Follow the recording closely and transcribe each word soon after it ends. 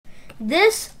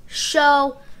This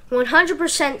show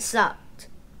 100% sucked.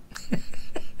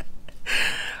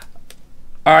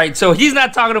 All right, so he's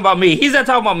not talking about me. He's not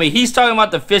talking about me. He's talking about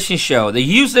the fishing show. The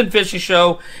Houston fishing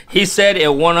show, he said it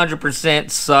 100%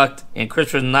 sucked, and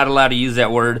Christopher's not allowed to use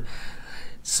that word,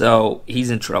 so he's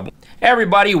in trouble. Hey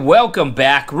everybody, welcome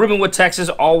back. Ruben with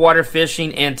Texas Allwater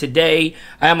Fishing, and today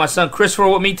I have my son Christopher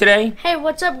with me today. Hey,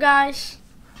 what's up, guys?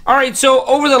 All right, so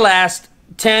over the last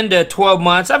 10 to 12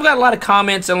 months, I've got a lot of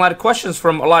comments and a lot of questions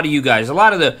from a lot of you guys, a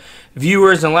lot of the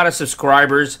viewers and a lot of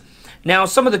subscribers. Now,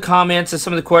 some of the comments and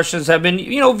some of the questions have been,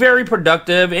 very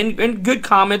productive and good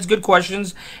comments, good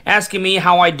questions, asking me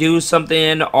how I do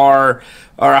something or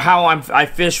how I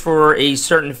fish for a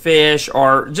certain fish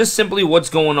or just simply what's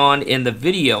going on in the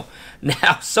video.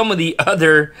 Now, some of the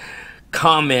other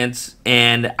comments,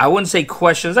 and I wouldn't say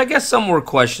questions, I guess some were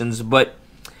questions, but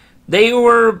they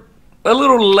were a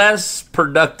little less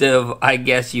productive, I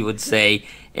guess you would say.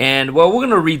 And, well, we're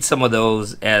going to read some of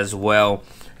those as well.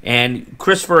 And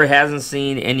Christopher hasn't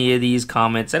seen any of these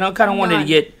comments, and I kind of wanted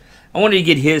to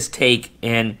get his take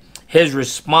and his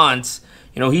response.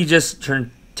 He just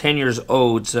turned 10 years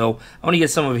old, so I want to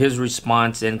get some of his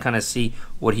response and kind of see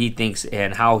what he thinks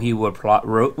and how he would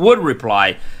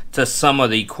reply to some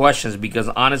of the questions, because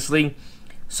honestly,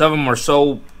 some of them are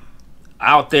so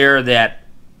out there that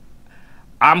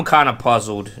I'm kind of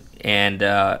puzzled, and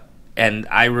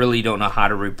I really don't know how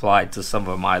to reply to some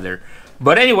of them either.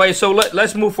 But anyway, so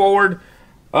let's move forward.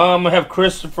 I'm going to have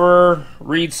Christopher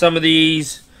read some of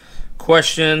these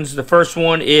questions. The first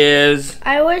one is,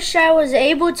 I wish I was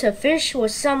able to fish with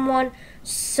someone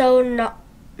so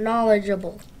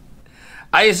knowledgeable.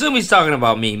 I assume he's talking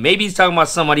about me. Maybe he's talking about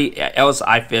somebody else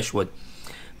I fish with.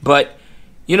 But,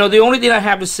 the only thing I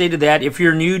have to say to that, if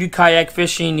you're new to kayak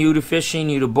fishing, new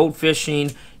to boat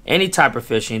fishing, any type of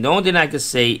fishing, the only thing I can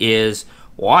say is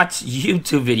watch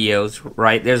YouTube videos,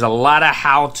 right? There's a lot of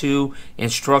how-to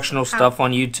instructional stuff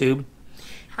on YouTube.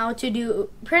 How to do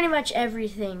pretty much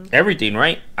everything. Everything,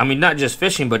 right? I mean, not just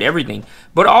fishing, but everything.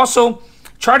 But also,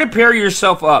 try to pair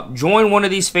yourself up. Join one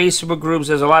of these Facebook groups.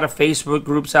 There's a lot of Facebook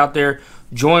groups out there.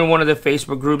 Join one of the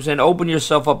Facebook groups and open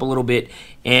yourself up a little bit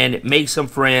and make some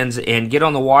friends and get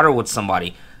on the water with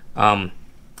somebody.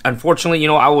 Unfortunately,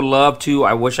 I would love to.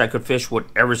 I wish I could fish with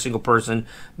every single person,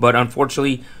 but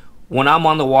unfortunately, when I'm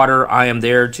on the water, I am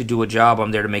there to do a job.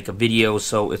 I'm there to make a video,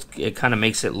 so it kind of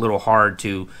makes it a little hard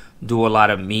to do a lot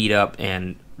of meetup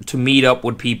and to meet up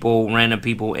with people, random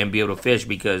people, and be able to fish,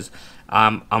 because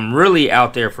I'm really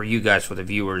out there for you guys, for the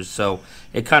viewers. So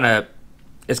it's kind of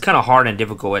hard and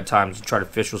difficult at times to try to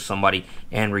fish with somebody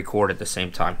and record at the same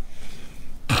time.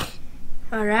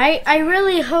 All right. I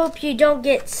really hope you don't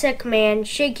get sick, man.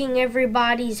 Shaking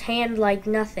everybody's hand like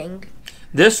nothing.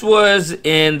 This was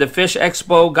in the Fish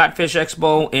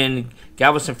Expo in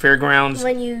Galveston Fairgrounds.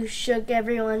 When you shook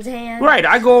everyone's hand. Right,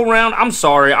 I go around. I'm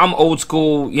sorry, I'm old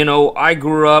school. I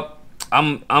grew up.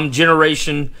 I'm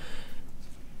Generation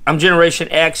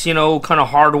X. Kind of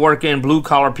hardworking, blue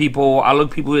collar people. I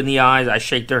look people in the eyes. I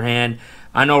shake their hand.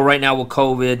 I know right now with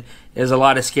COVID, there's a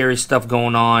lot of scary stuff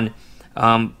going on.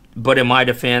 But in my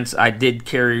defense, I did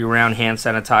carry around hand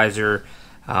sanitizer.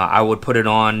 I would put it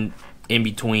on in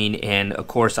between, and of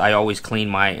course I always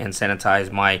clean and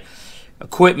sanitize my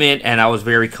equipment, and I was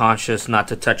very conscious not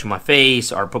to touch my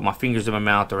face or put my fingers in my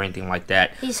mouth or anything like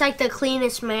that. He's like the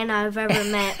cleanest man I've ever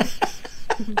met.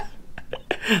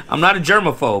 I'm not a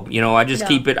germaphobe, I just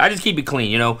keep it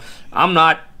clean, I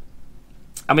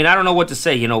don't know what to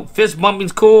say, fist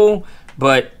bumping's cool,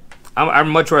 but I'd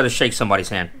much rather shake somebody's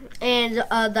hand. And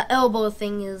the elbow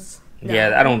thing is,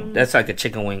 yeah, I don't. That's like a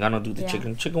chicken wing. I don't do the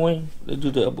chicken wing. I do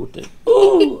the elbow thing.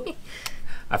 Ooh,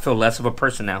 I feel less of a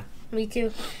person now. Me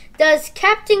too. Does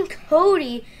Captain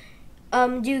Cody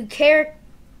do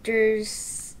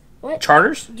characters? What?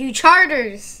 Charters? Do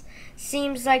charters?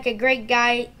 Seems like a great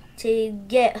guy to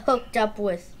get hooked up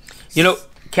with.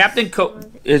 Captain Cody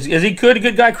is he a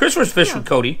good guy? Christopher's fished with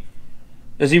Cody.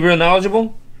 Is he real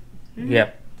knowledgeable? Mm-hmm. Yeah.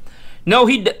 No,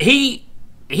 he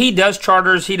does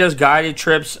charters. He does guided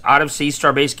trips out of Sea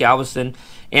Star Base Galveston.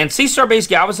 And Sea Star Base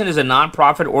Galveston is a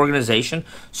non-profit organization.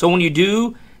 So when you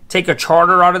do take a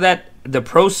charter out of that, the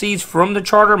proceeds from the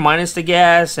charter, minus the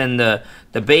gas and the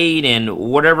bait and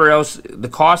whatever else the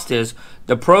cost is,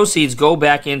 the proceeds go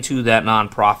back into that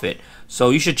non-profit. So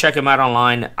you should check him out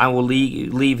online. I will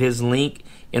leave his link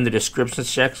in the description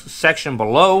section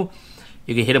below.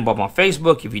 You can hit him up on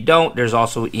Facebook. If you don't, there's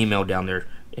also an email down there.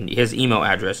 And his email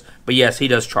address. But yes, he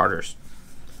does charters.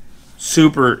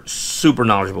 Super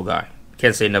knowledgeable guy.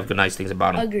 Can't say enough nice things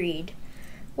about him. Agreed.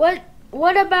 What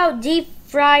about deep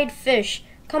fried fish?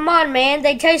 Come on, man,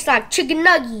 they taste like chicken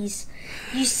nuggies.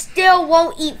 You still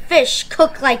won't eat fish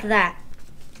cooked like that.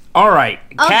 All right,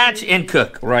 catch and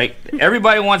cook, right?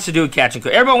 Everybody wants to do a catch and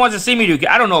cook. Everybody wants to see me do.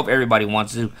 I don't know if everybody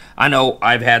wants to. I know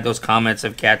I've had those comments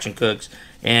of catch and cooks,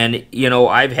 and you know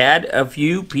I've had a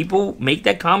few people make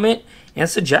that comment and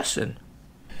suggestion.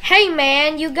 Hey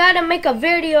man, you gotta make a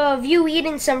video of you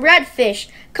eating some redfish.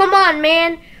 Come on,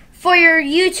 man. For your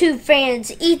YouTube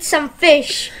fans, eat some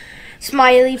fish.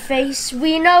 Smiley face.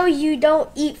 We know you don't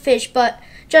eat fish, but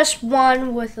just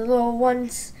one with little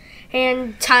ones.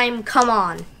 And time, come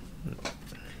on.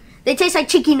 They taste like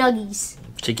chicken nuggies.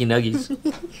 Chicken nuggies.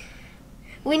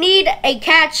 We need a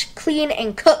catch, clean,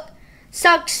 and cook.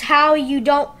 Sucks how you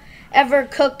don't ever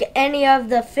cook any of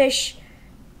the fish.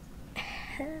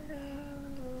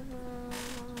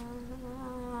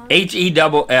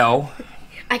 H-E-double-L.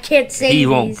 I can't say He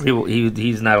these. won't.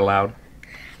 He's not allowed.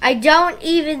 I don't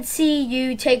even see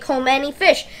you take home any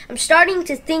fish. I'm starting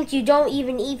to think you don't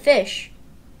even eat fish.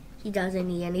 He doesn't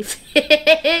eat any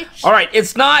fish. All right,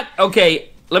 it's not okay.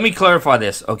 Let me clarify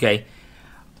this. Okay,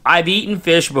 I've eaten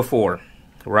fish before,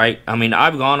 right? I mean,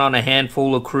 I've gone on a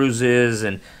handful of cruises,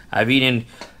 and I've eaten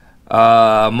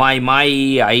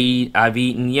mai. I've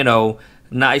eaten, you know,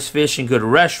 nice fish in good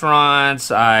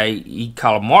restaurants. I eat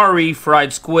calamari,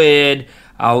 fried squid.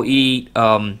 I'll eat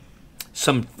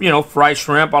some, you know, fried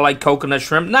shrimp. I like coconut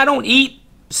shrimp. And I don't eat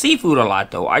seafood a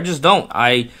lot, though. I just don't.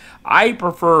 I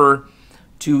prefer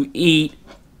to eat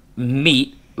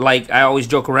meat. Like I always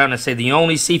joke around and say the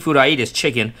only seafood I eat is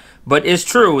chicken. But it's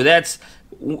true. That's,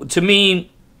 to me,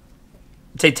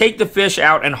 to take the fish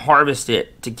out and harvest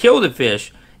it, to kill the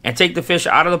fish and take the fish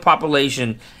out of the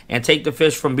population and take the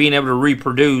fish from being able to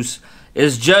reproduce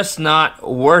is just not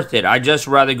worth it. I just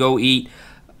rather go eat,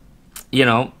 you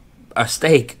know, a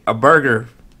steak, a burger,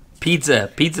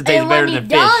 pizza. Pizza tastes better than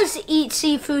fish. And when he does eat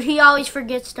seafood, he always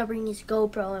forgets to bring his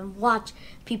GoPro and watch.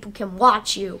 People can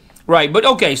watch you. Right, but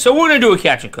okay, so we're going to do a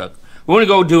catch and cook. We're going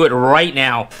to go do it right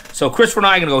now. So Christopher and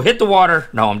I are going to go hit the water.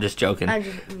 No, I'm just joking.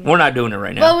 We're not doing it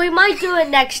right now. Well, we might do it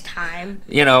next time.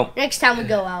 You know. Next time we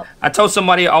go out. I told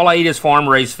somebody all I eat is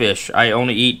farm-raised fish. I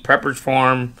only eat Pepper's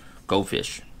Farm, Go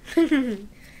Fish.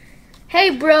 Hey,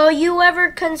 bro, you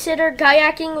ever consider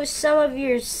kayaking with some of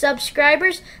your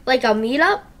subscribers, like a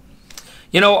meetup?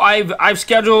 You know, I've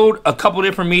scheduled a couple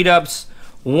different meetups.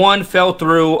 One fell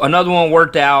through. Another one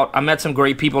worked out. I met some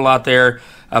great people out there.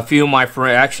 A few of my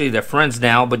friends, actually they're friends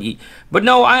now. But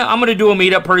no, I'm going to do a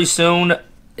meetup pretty soon.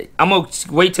 I'm going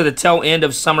to wait till the tail end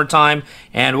of summertime,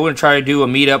 and we're going to try to do a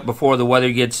meetup before the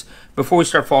weather gets, before we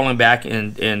start falling back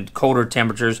in colder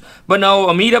temperatures. But no,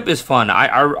 a meetup is fun.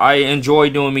 I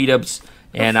enjoy doing meetups,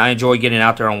 and I enjoy getting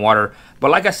out there on water. But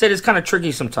like I said, it's kind of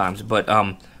tricky sometimes. But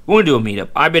we're going to do a meetup.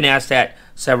 I've been asked that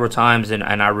several times, and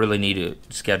I really need to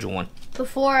schedule one.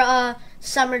 Before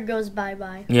summer goes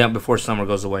bye-bye. Yeah, before summer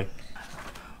goes away.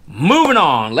 Moving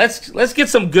on. Let's get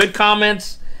some good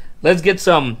comments. Let's get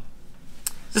some...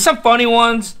 There's some funny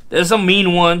ones. There's some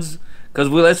mean ones. Because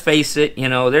let's face it, you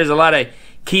know, there's a lot of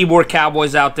keyboard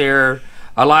cowboys out there.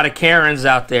 A lot of Karens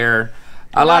out there.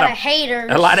 A lot of haters.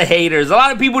 A lot of haters. A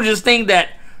lot of people just think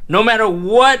that no matter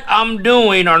what I'm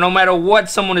doing or no matter what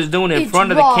someone is doing in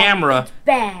front of the camera,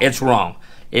 it's wrong.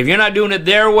 If you're not doing it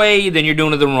their way, then you're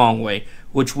doing it the wrong way.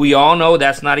 Which we all know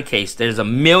that's not the case. There's a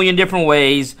million different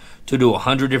ways to do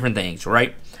 100 different things,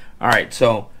 right? All right,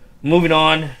 so moving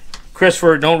on.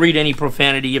 Christopher, don't read any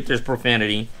profanity. If there's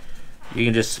profanity, you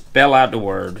can just spell out the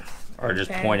word or just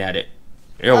point at it.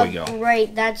 There we go.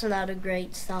 Great, that's not a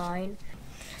great sign.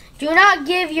 Do not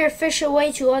give your fish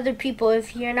away to other people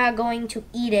if you're not going to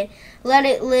eat it. Let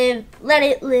it live, let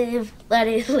it live, let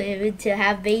it live, and to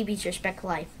have babies. Respect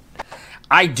life.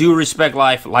 I do respect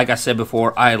life. Like I said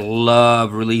before, I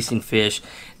love releasing fish.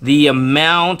 The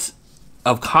amount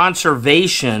of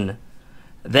conservation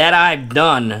that I've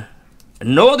done,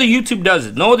 no other YouTube does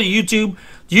it. No other YouTube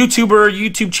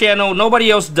channel,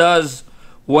 nobody else does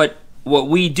what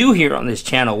we do here on this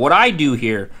channel, what I do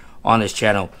here on this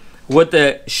channel. With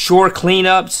the shore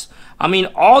cleanups, I mean,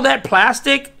 all that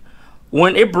plastic,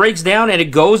 when it breaks down and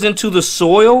it goes into the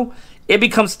soil, it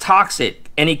becomes toxic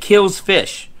and it kills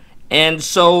fish. And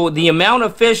so the amount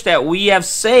of fish that we have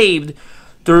saved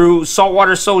through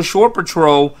Saltwater Soul Shore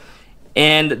Patrol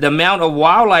and the amount of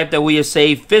wildlife that we have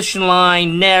saved, fishing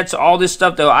line, nets, all this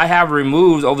stuff that I have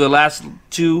removed over the last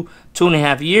two and a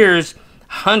half years,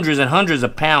 hundreds and hundreds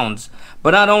of pounds.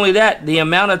 But not only that, the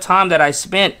amount of time that I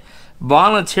spent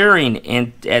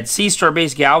volunteering at Sea Star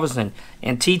Base Galveston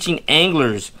and teaching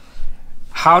anglers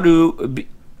how to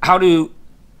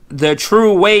the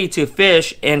true way to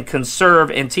fish and conserve,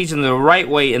 and teach them the right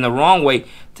way and the wrong way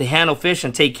to handle fish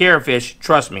and take care of fish.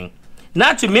 Trust me.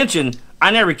 Not to mention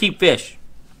I never keep fish.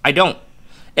 I don't.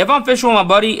 If I'm fishing with my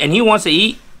buddy and he wants to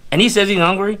eat and he says he's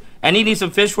hungry and he needs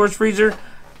some fish for his freezer,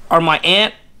 or my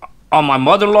aunt or my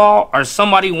mother-in-law or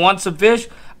somebody wants some fish,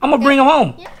 I'm going to bring them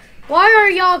home. Why are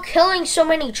y'all killing so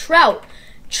many trout?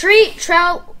 Treat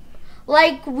trout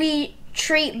like we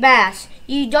treat bass.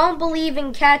 You don't believe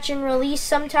in catch and release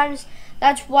sometimes.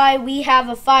 That's why we have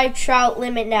a 5 trout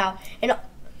limit now. And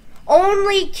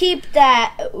only keep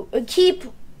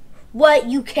what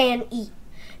you can eat.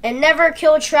 And never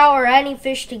kill trout or any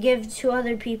fish to give to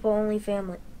other people, only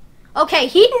family.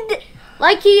 Okay,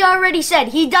 like he already said,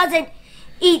 he doesn't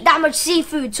eat that much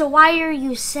seafood, so why are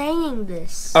you saying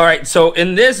this? Alright, so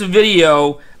in this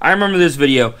video, I remember this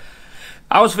video.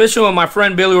 I was fishing with my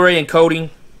friend Billy Ray and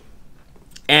Cody.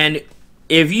 And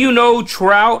if you know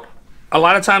trout, a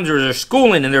lot of times they're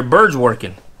schooling and they're birds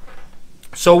working.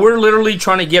 So we're literally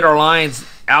trying to get our lines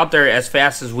out there as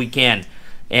fast as we can.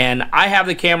 And I have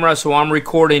the camera, so I'm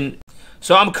recording.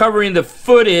 So I'm covering the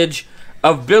footage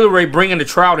of Billy Ray bringing the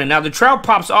trout in. Now the trout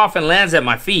pops off and lands at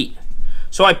my feet.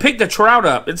 So I pick the trout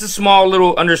up. It's a small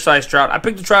little undersized trout. I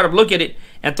pick the trout up, look at it,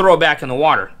 and throw it back in the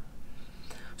water.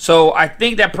 So I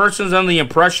think that person's under the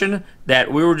impression that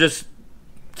we were just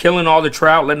killing all the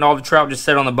trout, letting all the trout just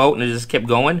sit on the boat and it just kept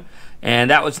going.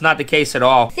 And that was not the case at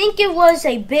all. I think it was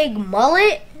a big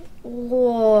mullet.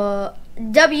 Or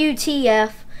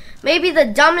WTF. Maybe the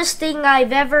dumbest thing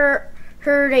I've ever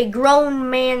heard a grown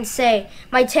man say.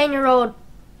 My 10-year-old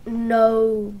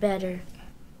know better.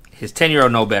 His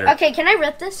 10-year-old know better. Okay, can I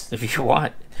rip this? If you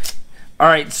want.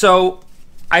 Alright, so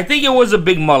I think it was a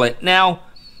big mullet. Now,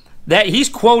 that he's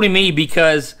quoting me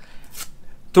because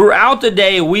throughout the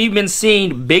day we've been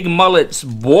seeing big mullets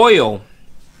boil.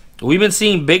 We've been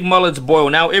seeing big mullets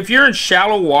boil. Now, if you're in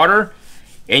shallow water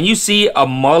and you see a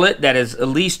mullet that is at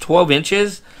least 12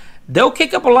 inches, they'll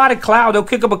kick up a lot of cloud. They'll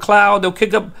kick up a cloud. They'll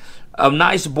kick up a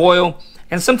nice boil.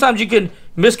 And sometimes you can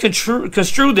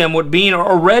misconstrue them with being a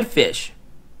redfish.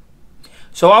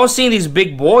 So I was seeing these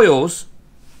big boils.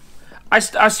 I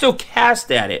still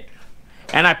cast at it.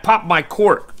 And I popped my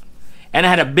cork. And I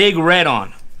had a big red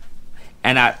on.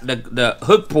 And the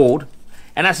hook pulled.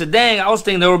 And I said, dang, I was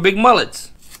thinking they were big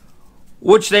mullets.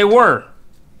 Which they were.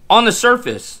 On the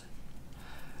surface.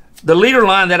 The leader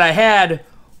line that I had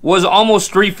was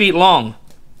almost 3 feet long.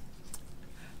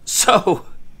 So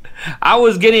I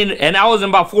was getting, and I was in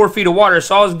about 4 feet of water,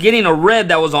 so I was getting a red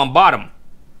that was on bottom.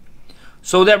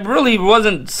 So that really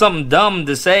wasn't something dumb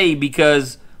to say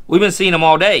because we've been seeing them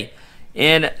all day.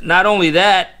 And not only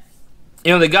that,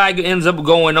 you know, the guy ends up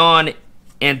going on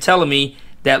and telling me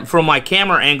that from my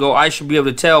camera angle, I should be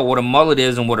able to tell what a mullet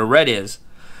is and what a red is.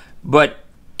 But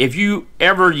if you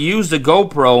ever use the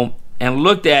GoPro and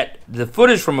looked at the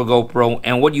footage from a GoPro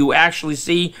and what you actually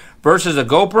see versus a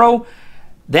GoPro,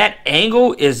 that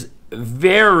angle is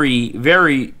very,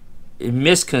 very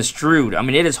misconstrued. I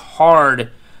mean, it is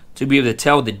hard to be able to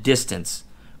tell the distance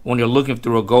when you're looking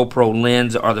through a GoPro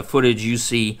lens or the footage you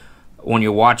see when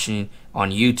you're watching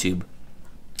on YouTube.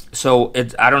 So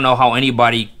I don't know how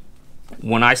anybody,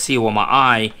 when I see it with my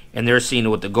eye and they're seeing it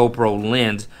with the GoPro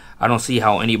lens, I don't see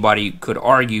how anybody could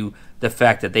argue the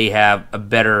fact that they have a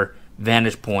better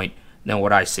vantage point than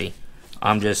what I see.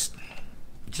 I'm just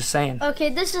saying. Okay,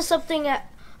 this is something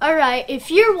that, alright, if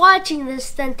you're watching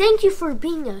this, then thank you for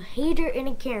being a hater and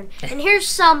a Karen. And here's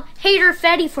some hater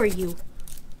fetty for you.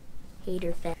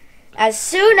 Hater fetty. As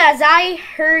soon as I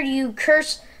heard you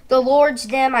curse the Lord's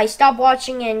name, I stopped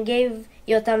watching and gave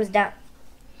you a thumbs down.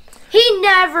 He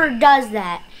never does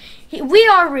that.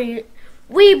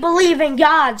 We believe in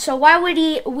God, so why would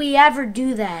we ever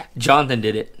do that? Jonathan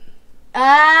did it.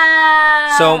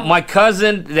 Ah. So my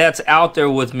cousin that's out there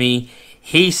with me,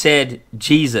 he said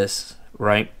Jesus,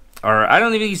 right? Or I don't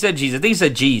even think he said Jesus. I think he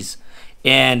said Jeez.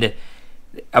 And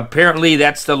apparently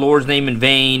that's the Lord's name in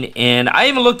vain. And I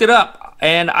even looked it up.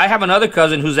 And I have another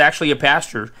cousin who's actually a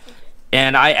pastor.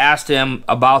 And I asked him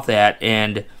about that.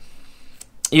 And,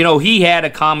 you know, he had a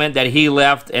comment that he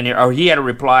left, or he had a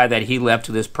reply that he left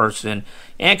to this person.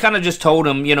 And kind of just told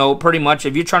him, you know, pretty much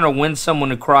if you're trying to win someone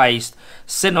to Christ,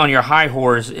 sitting on your high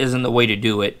horse isn't the way to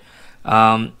do it.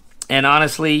 And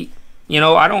honestly, you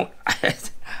know, I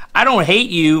don't hate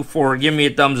you for giving me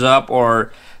a thumbs up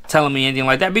or telling me anything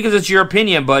like that because it's your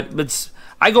opinion. But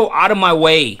I go out of my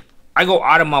way. I go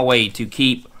out of my way to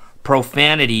keep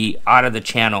profanity out of the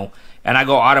channel, and I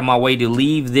go out of my way to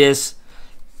leave this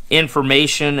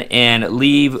information and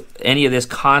leave any of this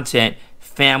content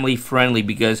family friendly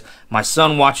because my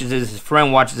son watches this, his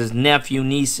friend watches his nephew,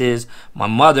 nieces, my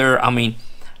mother. I mean,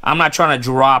 I'm not trying to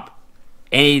drop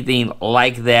anything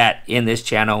like that in this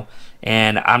channel.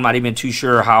 and I'm not even too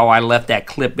sure how I left that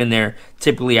clip in there.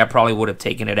 Typically, I probably would have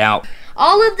taken it out.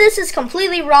 All of this is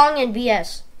completely wrong and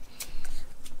BS.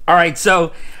 All right,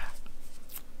 so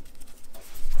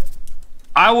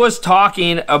I was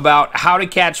talking about how to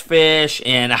catch fish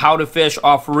and how to fish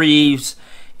off reefs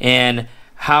and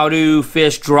how to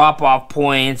fish drop-off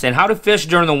points and how to fish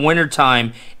during the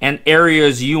wintertime and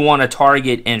areas you want to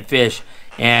target and fish.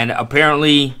 And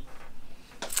apparently,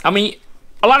 I mean,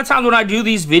 a lot of times when I do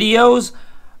these videos,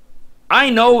 I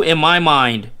know in my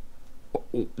mind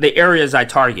the areas I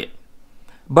target.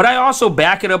 But I also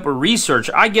back it up with research.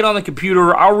 I get on the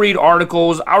computer, I'll read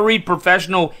articles, I'll read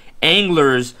professional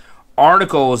anglers'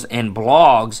 articles and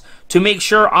blogs to make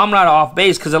sure I'm not off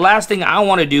base, because the last thing I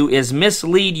want to do is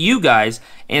mislead you guys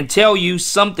and tell you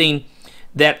something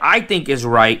that I think is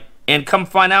right and come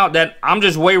find out that I'm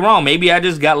just way wrong. Maybe I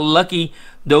just got lucky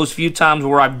those few times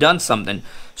where I've done something.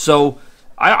 So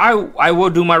I will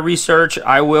do my research.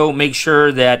 I will make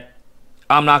sure that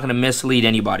I'm not going to mislead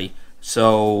anybody.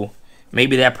 So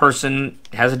maybe that person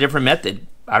has a different method.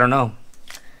 I don't know.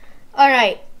 All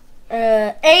right.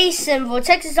 A symbol.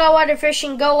 Texas Saltwater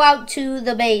Fishing. Go out to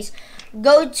the base.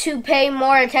 Go to pay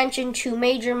more attention to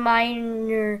major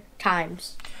minor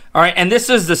times. All right, and this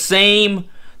is the same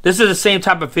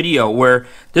type of video where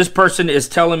this person is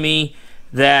telling me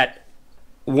that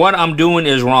what I'm doing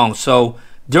is wrong. So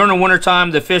during the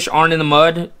wintertime, the fish aren't in the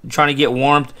mud trying to get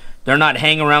warmth. They're not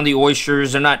hanging around the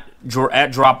oysters. They're not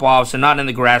at drop-offs. They're not in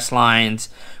the grass lines.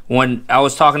 When I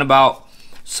was talking about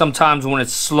sometimes when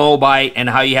it's slow bite and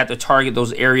how you have to target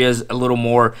those areas a little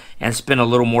more and spend a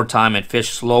little more time and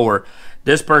fish slower,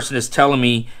 this person is telling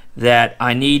me that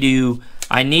I need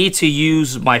to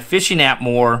use my fishing app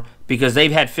more, because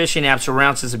they've had fishing apps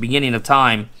around since the beginning of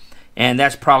time, and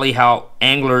that's probably how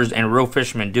anglers and real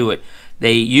fishermen do it.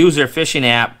 They use their fishing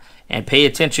app and pay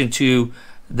attention to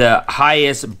the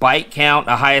highest bite count,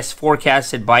 the highest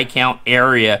forecasted bite count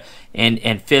area,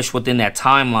 and fish within that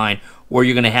timeline where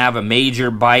you're going to have a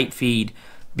major bite feed,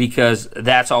 because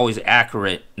that's always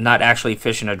accurate, not actually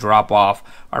fishing a drop-off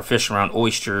or fishing around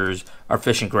oysters or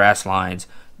fishing grass lines.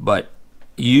 But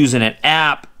using an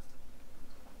app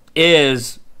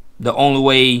is the only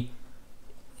way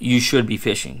you should be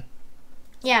fishing.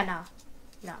 Yeah, no.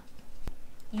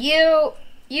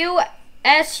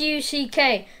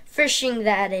 U-S-U-C-K. Fishing,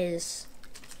 that is.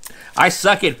 I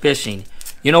suck at fishing.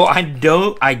 You know, I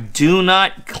do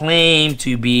not claim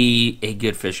to be a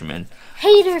good fisherman.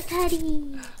 Hater Petty.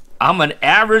 I'm an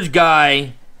average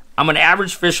guy. I'm an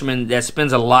average fisherman that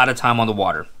spends a lot of time on the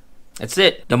water. That's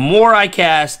it. The more I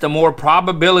cast, the more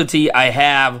probability I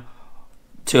have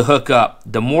to hook up.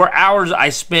 The more hours I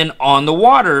spend on the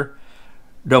water,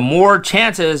 the more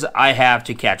chances I have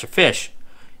to catch a fish.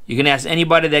 You can ask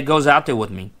anybody that goes out there with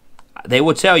me. They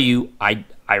will tell you I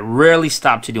rarely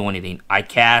stop to do anything. I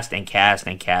cast and cast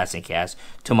and cast and cast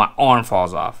till my arm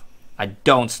falls off. I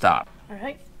don't stop. All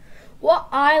right. What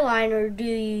eyeliner do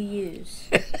you use?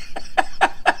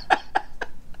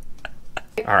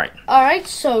 All right. All right,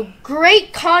 so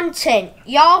great content.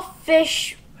 Y'all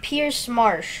fish Pierce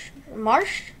Marsh.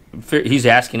 Marsh? He's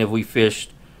asking if we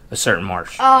fished a certain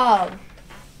marsh. All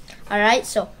right,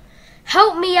 so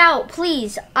help me out,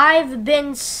 please. I've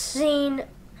been seeing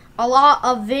a lot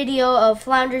of video of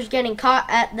flounders getting caught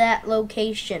at that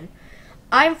location.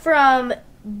 I'm from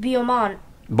Beaumont,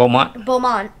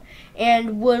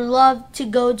 and would love to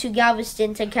go to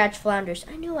Galveston to catch flounders.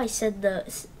 I knew I said the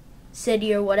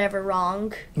city or whatever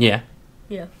wrong. Yeah.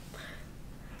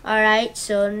 Alright,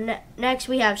 so next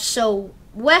we have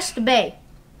West Bay.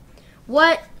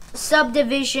 What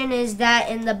subdivision is that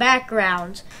in the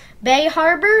background? Bay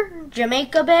Harbor,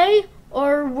 Jamaica Bay,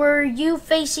 or were you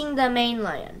facing the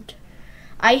mainland?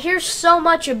 I hear so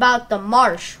much about the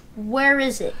marsh. Where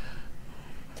is it?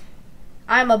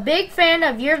 I'm a big fan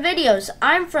of your videos.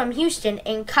 I'm from Houston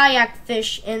and kayak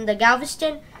fish in the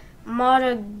Galveston,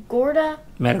 Matagorda,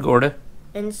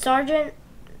 and Sargent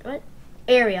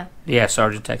area. Yeah,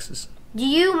 Sargent, Texas. Do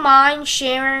you mind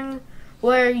sharing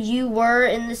where you were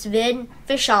in this vid?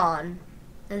 Fish on.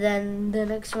 And then the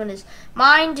next one is,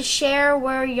 mind to share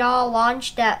where y'all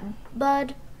launched at,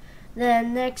 bud?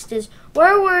 Then next is,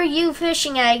 where were you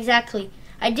fishing at exactly?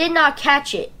 I did not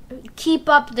catch it. Keep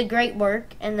up the great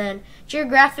work. And then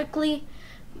geographically,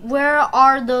 where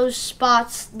are those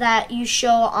spots that you show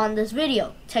on this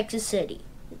video? Texas City.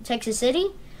 Texas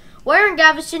City? Where in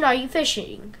Galveston are you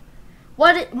fishing?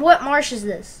 What marsh is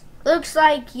this? Looks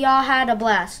like y'all had a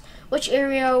blast. Which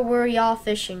area were y'all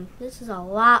fishing? This is a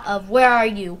lot of where are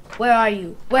you? Where are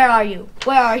you? Where are you?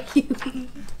 Where are you?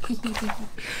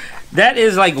 that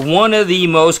is like one of the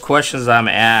most questions I'm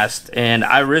asked. And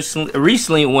I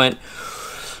recently went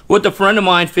with a friend of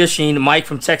mine fishing, Mike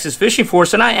from Texas Fishing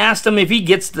Force, and I asked him if he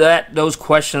gets those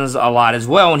questions a lot as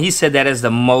well, and he said that is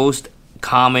the most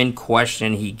common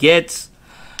question he gets.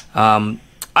 I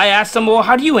asked him, well,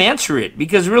 how do you answer it?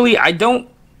 Because really, I don't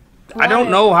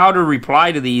know how to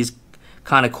reply to these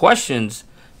kind of questions,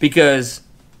 because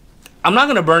I'm not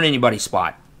going to burn anybody's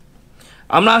spot.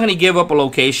 I'm not going to give up a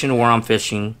location where I'm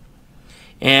fishing,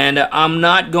 and I'm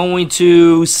not going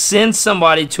to send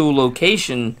somebody to a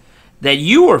location that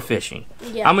you are fishing.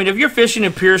 Yeah. I mean, if you're fishing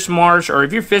in Pierce Marsh, or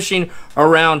if you're fishing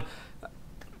around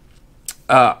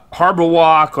Harbor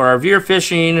Walk, or if you're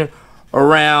fishing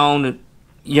around,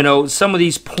 you know, some of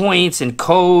these points and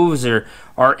coves, or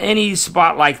any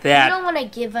spot like that. You don't want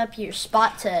to give up your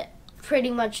spot to pretty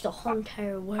much the whole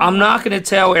entire world. I'm not going to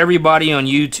tell everybody on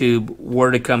YouTube where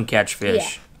to come catch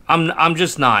fish. Yeah. I'm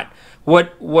just not.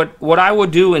 What I would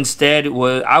do instead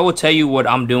was, I will tell you what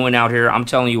I'm doing out here. I'm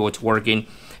telling you what's working.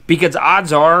 Because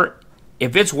odds are,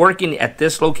 if it's working at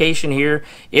this location here,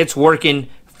 it's working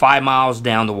 5 miles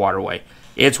down the waterway.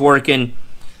 It's working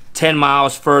 10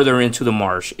 miles further into the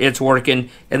marsh. It's working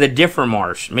in a different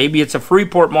marsh. Maybe it's a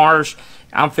Freeport marsh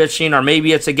I'm fishing, or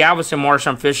maybe it's a Galveston marsh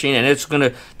I'm fishing, and it's going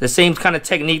to, the same kind of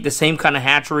technique, the same kind of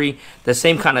hatchery, the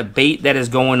same kind of bait that is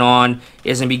going on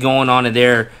is going to be going on in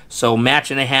there. So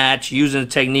matching the hatch, using the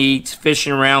techniques,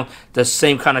 fishing around the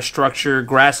same kind of structure,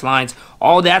 grass lines,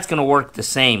 all that's going to work the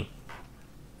same.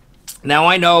 Now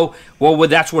I know, well,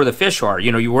 that's where the fish are.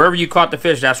 You know, wherever you caught the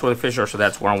fish, that's where the fish are, so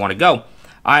that's where I want to go.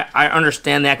 I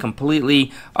understand that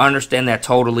completely. I understand that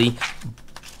totally.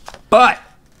 But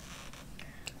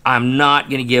I'm not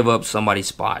going to give up somebody's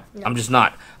spot. No. I'm just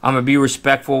not. I'm going to be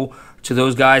respectful to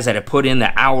those guys that have put in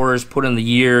the hours, put in the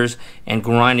years, and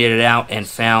grinded it out and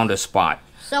found a spot.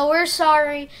 So we're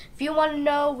sorry. If you want to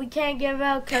know, we can't give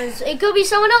out because it could be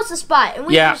someone else's spot. And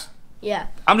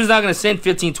I'm just not going to send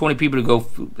 15, 20 people to go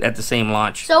at the same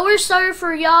launch. So we're sorry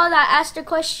for y'all that asked a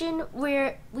question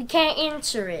where we can't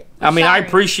answer it. I mean,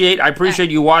 sorry. I appreciate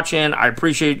you watching. I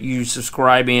appreciate you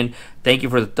subscribing. Thank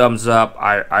you for the thumbs up.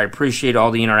 I appreciate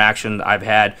all the interaction I've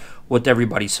had with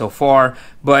everybody so far.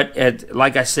 But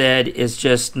like I said, it's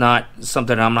just not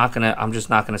something I'm just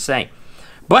not gonna say.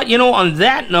 But you know, on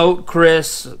that note,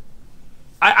 Chris,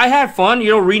 I had fun,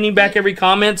 you know, reading back every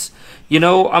comments. You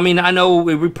know, I mean, I know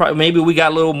maybe we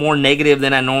got a little more negative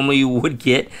than I normally would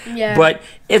get. Yeah. But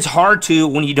it's hard to,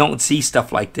 when you don't see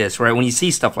stuff like this, right? When you see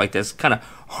stuff like this, it's kind of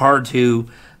hard to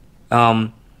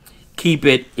keep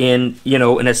it in, you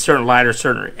know, in a certain light or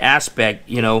certain aspect,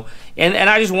 you know. And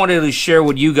I just wanted to share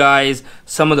with you guys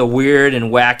some of the weird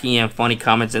and wacky and funny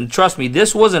comments. And trust me,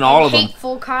 this wasn't all of them.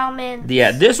 Hateful comments.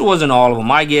 Yeah, this wasn't all of them.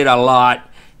 I get a lot.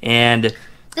 And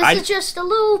this is just a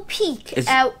little peek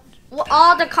at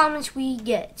all the comments we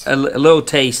get. A little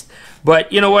taste.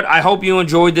 But you know what? I hope you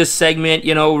enjoyed this segment,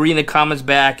 you know, reading the comments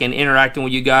back and interacting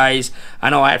with you guys. I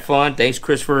know I had fun. Thanks,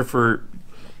 Christopher, for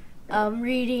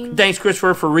reading. Thanks,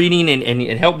 Christopher, for reading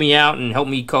and help me out and help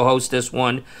me co-host this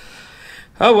one.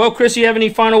 Oh, well, Chris, you have any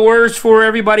final words for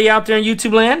everybody out there in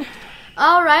YouTube land?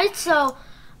 All right, so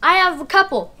I have a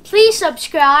couple. Please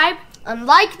subscribe and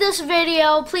like this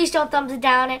video. Please don't thumbs it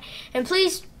down it. And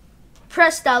please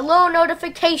press that little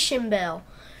notification bell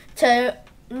to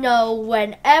know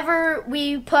whenever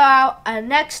we put out a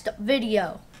next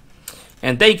video.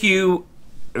 And thank you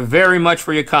very much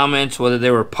for your comments, whether they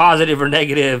were positive or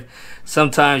negative.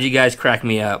 Sometimes you guys crack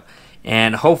me up.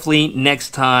 And hopefully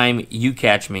next time you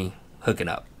catch me hooking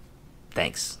up.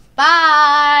 Thanks.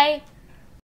 Bye.